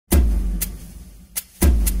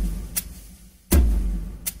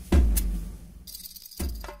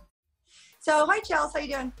So, hi, Chelssie. How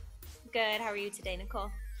you doing? Good. How are you today, Nicole?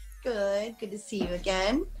 Good. Good to see you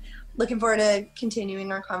again. Looking forward to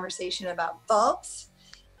continuing our conversation about vaults.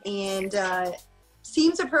 And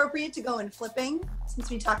seems appropriate to go in flipping since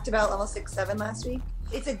we talked about level 6, 7 last week.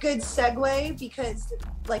 It's a good segue because,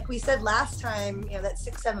 like we said last time, you know, that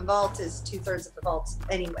 6, 7 vault is 2/3 of the vaults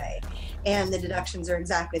anyway, and the deductions are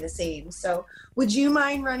exactly the same. So, would you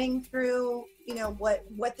mind running through, you know,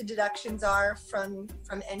 what the deductions are from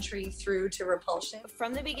entry through to repulsion?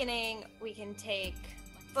 From the beginning, we can take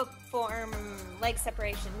foot form, leg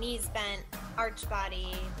separation, knees bent, arch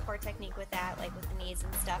body, poor technique with that, like with the knees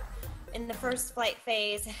and stuff, in the first flight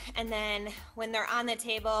phase. And then when they're on the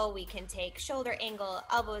table, we can take shoulder angle,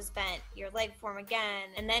 elbows bent, your leg form again,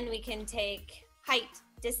 and then we can take height,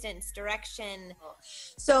 distance, direction.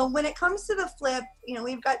 So when it comes to the flip, you know,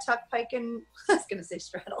 we've got tuck, pike, and I was going to say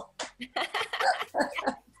straddle.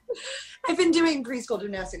 I've been doing preschool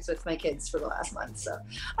gymnastics with my kids for the last month. So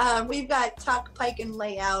we've got tuck, pike, and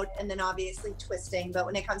layout, and then obviously twisting. But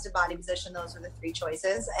when it comes to body position, those are the 3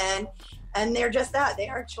 choices. And they're just that. They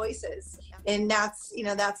are choices. And that's, you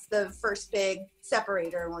know, that's the first big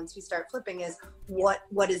separator once we start flipping is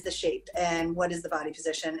what is the shape and what is the body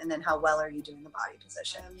position, and then how well are you doing the body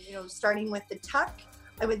position. You know, starting with the tuck,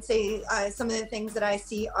 I would say some of the things that I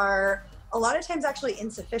see are a lot of times actually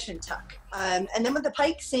insufficient tuck. And then with the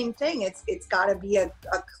pike, same thing. It's got to be a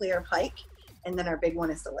clear pike. And then our big one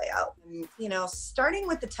is the layout. You know, starting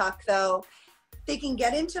with the tuck though, they can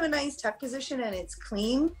get into a nice tuck position and it's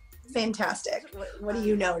clean. Fantastic. What do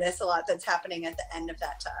you notice a lot that's happening at the end of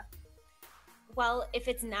that tuck? Well, if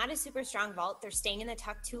it's not a super strong vault, they're staying in the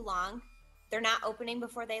tuck too long. They're not opening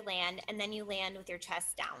before they land, and then you land with your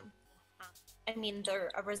chest down. I mean,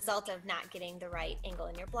 they're a result of not getting the right angle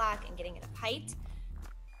in your block and getting enough height.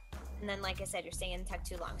 And then, like I said, you're staying in the tuck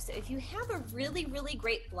too long. So if you have a really, really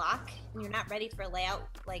great block and you're not ready for a layout,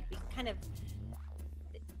 like we kind of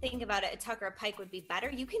think about it, a tuck or a pike would be better.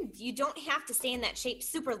 You don't have to stay in that shape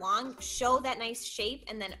super long. Show that nice shape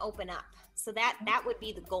and then open up. So that would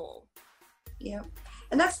be the goal. Yeah.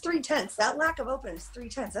 And that's 3/10. That lack of openness,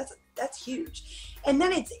 3/10. That's huge. And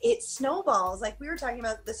then it snowballs. Like we were talking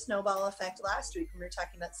about the snowball effect last week when we were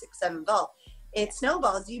talking about 6, 7 vault. It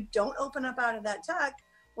snowballs. You don't open up out of that tuck,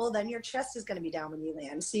 well, then your chest is going to be down when you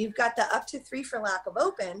land. So you've got the up to 3 for lack of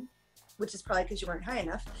open, which is probably because you weren't high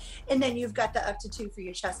enough. And then you've got the up to 2 for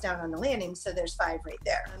your chest down on the landing. So there's 5 right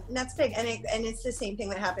there. And that's big. And it's the same thing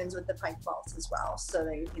that happens with the pike vaults as well. So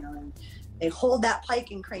they hold that pike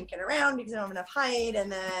and crank it around because they don't have enough height,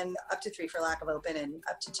 and then up to 3 for lack of open and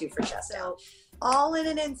up to 2 for chest down. All in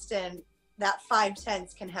an instant, that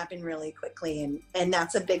 5/10 can happen really quickly. And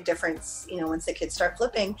that's a big difference, you know, once the kids start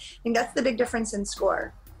flipping. I think that's the big difference in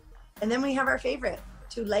score. And then we have our favorite,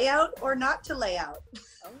 to lay out or not to lay out.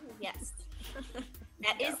 Oh, yes.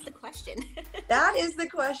 That is the question. That is the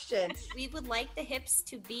question. We would like the hips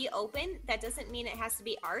to be open. That doesn't mean it has to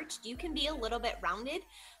be arched. You can be a little bit rounded,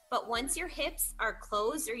 but once your hips are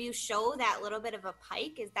closed or you show that little bit of a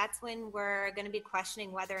pike, that's when we're going to be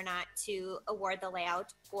questioning whether or not to award the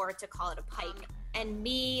layout or to call it a pike. And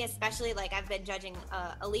me, especially, like I've been judging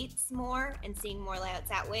elites more and seeing more layouts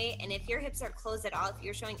that way. And if your hips are closed at all, if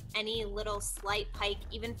you're showing any little slight pike,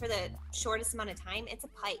 even for the shortest amount of time, it's a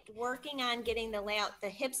pike. Working on getting the layout, the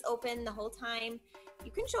hips open the whole time.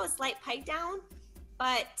 You can show a slight pike down,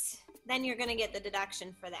 but then you're going to get the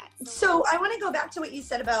deduction for that. So I want to go back to what you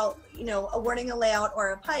said about, you know, awarding a layout or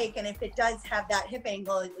a pike. And if it does have that hip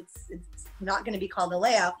angle, it's not going to be called a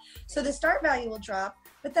layout. So the start value will drop.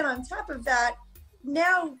 But then on top of that,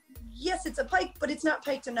 now, yes, it's a pike, but it's not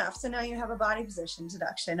piked enough. So now you have a body position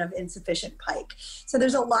deduction of insufficient pike. So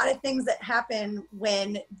there's a lot of things that happen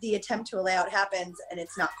when the attempt to a layout happens and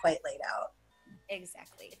it's not quite laid out.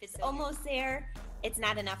 Exactly. If it's almost there, it's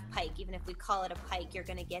not enough pike. Even if we call it a pike, you're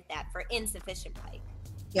going to get that for insufficient pike.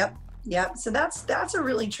 Yep. So that's a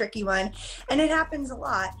really tricky one. And it happens a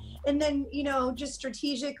lot. And then, you know, just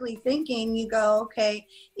strategically thinking, you go, okay,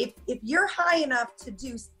 if you're high enough to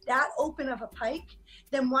do that open of a pike,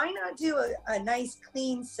 then why not do a nice,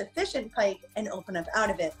 clean, sufficient pike and open up out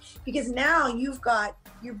of it? Because now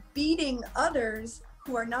you're beating others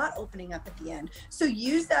who are not opening up at the end. So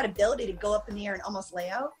use that ability to go up in the air and almost lay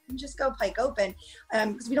out and just go pike open,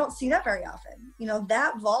 because we don't see that very often. You know,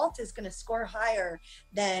 that vault is going to score higher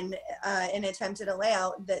than an attempt at a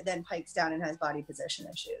layout that then pikes down and has body position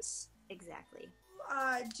issues. Exactly.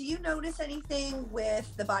 Do you notice anything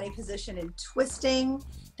with the body position and twisting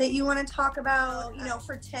that you want to talk about? You know,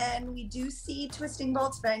 for 10, we do see twisting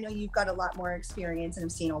vaults, but I know you've got a lot more experience and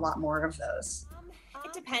have seen a lot more of those.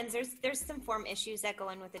 It depends. There's some form issues that go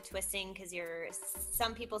in with the twisting because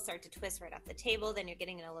some people start to twist right off the table, then you're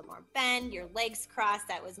getting in a little more bend, your legs crossed.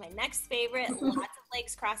 That was my next favorite. Lots of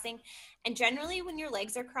legs crossing. And generally when your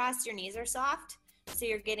legs are crossed, your knees are soft. So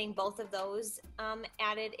you're getting both of those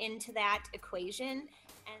added into that equation.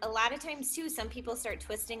 And a lot of times too, some people start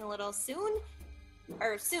twisting a little soon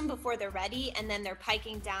before they're ready, and then they're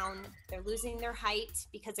piking down, they're losing their height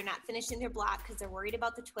because they're not finishing their block because they're worried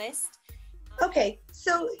about the twist. Okay,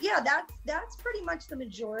 so yeah, that's pretty much the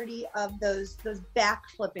majority of those back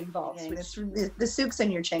flipping vaults, the Suks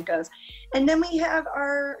and Yurchenkos. And then we have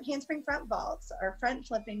our handspring front vaults, our front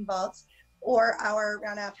flipping vaults, or our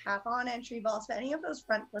round half on entry vaults. But any of those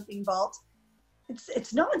front flipping vaults,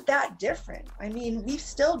 it's not that different. I mean, we've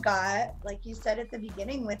still got, like you said at the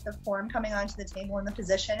beginning, with the form coming onto the table and the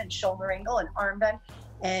position and shoulder angle and arm bend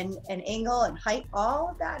and angle and height, all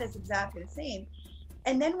of that is exactly the same.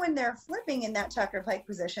 And then when they're flipping in that tuck or pike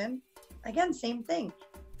position, again, same thing.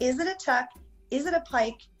 Is it a tuck? Is it a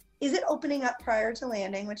pike? Is it opening up prior to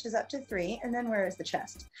landing, which is up to 3? And then where is the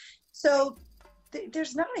chest? So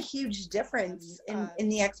there's not a huge difference in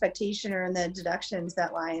the expectation or in the deductions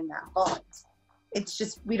that lie in that vault. It's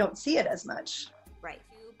just, we don't see it as much. Right.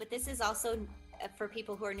 But this is also for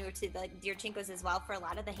people who are newer to the Yurchenkos as well. For a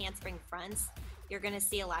lot of the handspring fronts, you're going to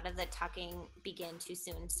see a lot of the tucking begin too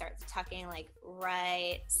soon. Start tucking like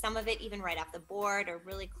some of it even right off the board or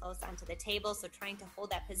really close onto the table. So trying to hold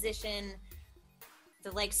that position,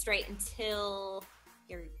 the legs straight until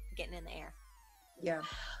you're getting in the air. Yeah.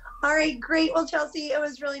 All right, great. Well, Chellsie, it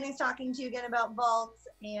was really nice talking to you again about vaults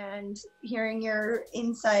and hearing your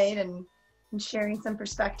insight and sharing some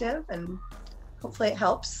perspective, and hopefully it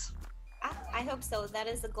helps. I hope so. That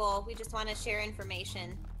is the goal. We just want to share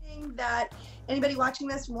information that anybody watching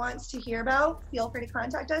this wants to hear about. Feel free to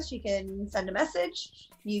contact us. You can send a message,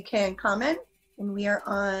 you can comment, and we are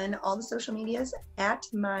on all the social medias at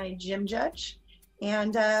My Gym Judge.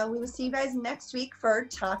 And we will see you guys next week for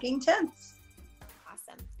Talking Tenths.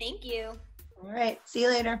 Awesome. Thank you. All right. See you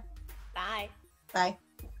later. Bye. Bye.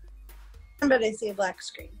 But I see a black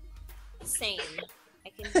screen. Same. I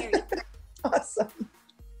can hear you. Awesome.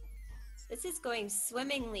 This is going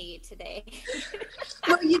swimmingly today.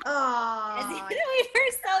 Well, we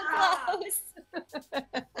were so close.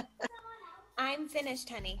 I'm finished,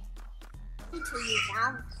 honey. Until you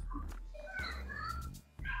have.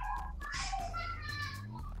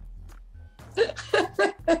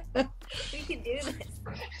 We can do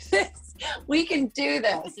this. We can do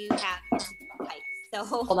this. You have height. So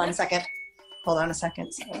hold on a second.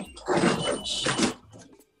 Sorry.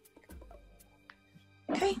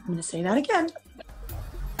 Okay, I'm going to say that again.